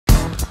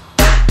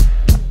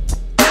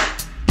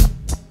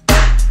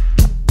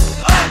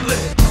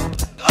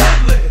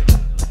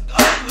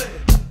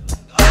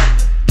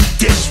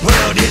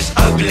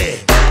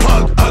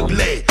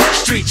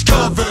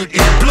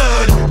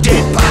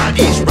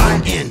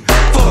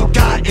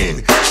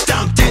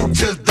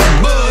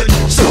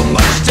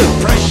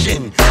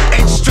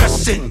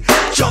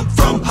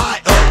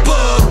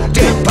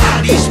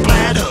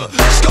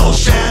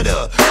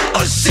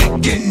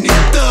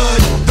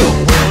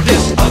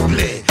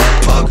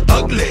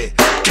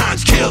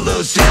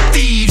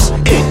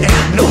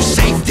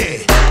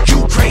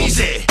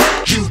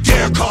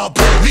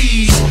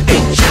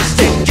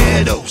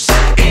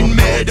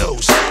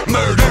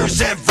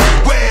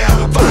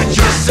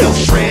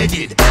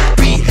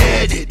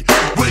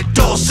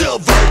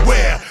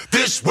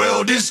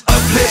is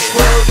ugly. This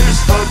world is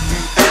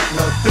ugly, ain't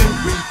nothing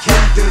we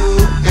can do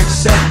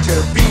except to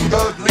be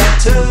ugly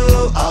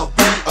too. I'll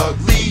be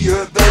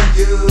uglier than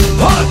you.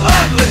 Pug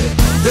ugly.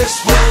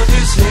 This world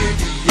is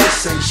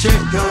hideous, ain't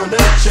shit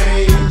gonna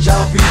change.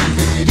 I'll be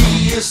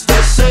hideous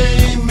the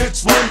same,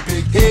 it's one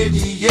big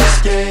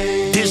hideous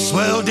game. This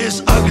world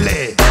is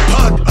ugly,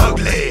 pug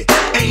ugly.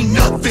 Ain't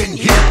nothing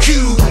here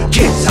cute.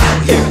 Kids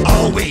out here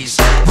always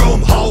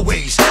roam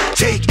hallways,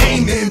 take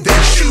aim and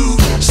they shoot.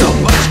 So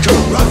much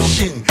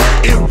corruption,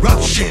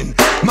 eruption,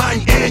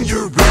 mind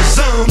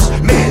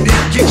aneurysms,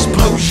 manic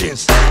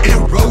explosions,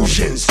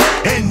 erosions,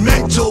 and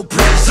mental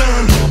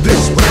prison.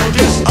 This world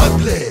is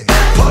ugly,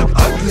 pug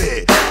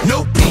ugly.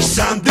 No peace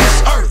on this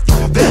earth.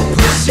 That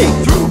pussy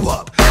threw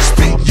up,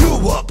 spit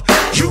you up.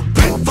 You've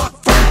been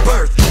fucked from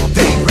birth.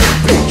 They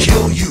rape and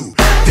kill you,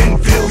 then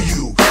fill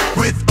you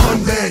with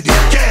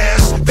unleaded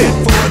gas. Then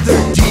for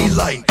their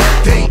delight,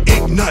 they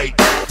ignite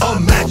a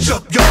match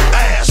up your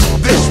ass.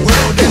 This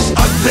world is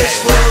ugly. This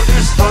world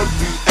is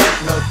ugly, ain't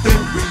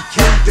nothing we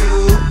can do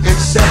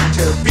except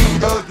to be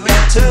ugly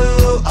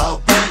too.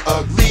 I'll be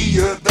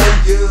uglier than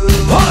you.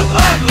 Pug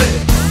ugly.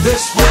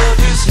 This world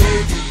is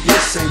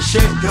hideous, ain't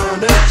shit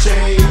gonna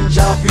change.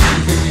 I'll be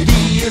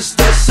hideous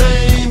the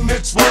same,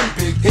 it's one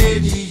big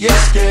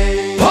hideous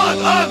game. Pug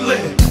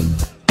ugly.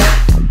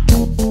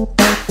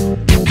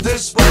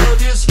 This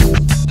world is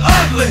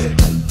Ugly.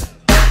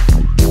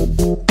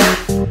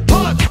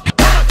 Pug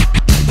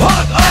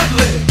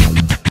ugly.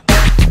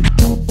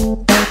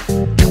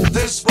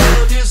 This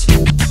world is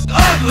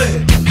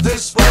Ugly.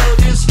 This world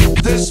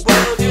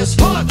is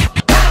Pug.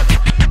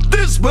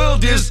 This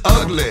world is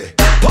ugly,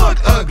 pug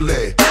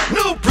ugly.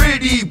 No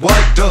pretty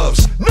white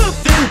doves,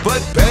 nothing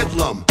but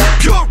bedlam.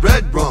 Pure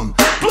red rum,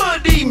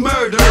 bloody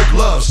murder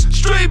gloves.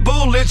 Stray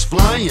bullets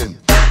flying,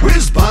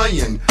 whiz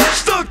buying,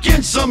 stuck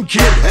in some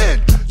kid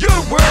head. Your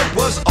world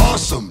was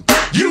awesome,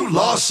 you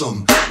lost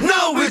some.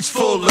 Now it's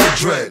full of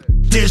dread.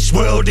 This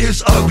world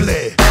is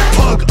ugly,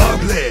 pug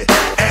ugly.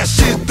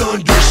 Acid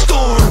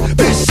thunderstorm,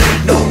 this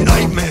ain't no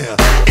nightmare.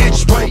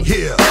 It's right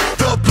here,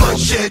 the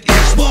bloodshed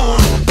is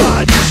warm.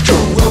 Bodies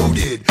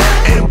corroded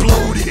and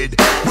bloated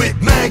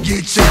with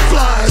maggots and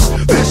flies.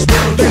 This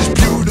world is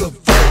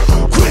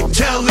beautiful, quit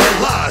telling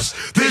lies.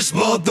 This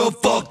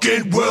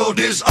motherfucking world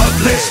is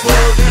ugly. This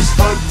world is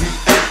ugly,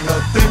 ain't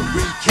nothing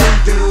we can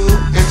do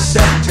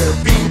except to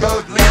be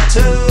ugly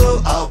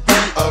too. I'll be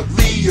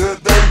uglier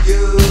than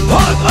you.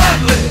 Pug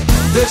ugly.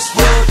 This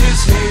world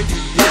is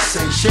hideous,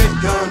 ain't shit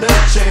gonna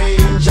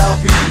change. I'll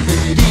be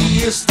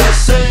hideous the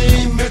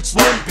same, it's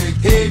one big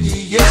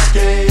hideous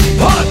game.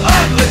 Pug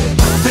ugly.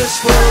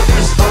 This world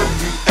is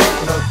ugly, ain't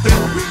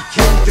nothing we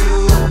can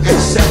do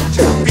except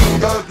to be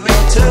ugly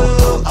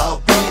too.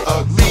 I'll be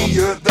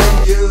uglier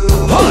than you.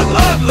 Pug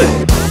ugly.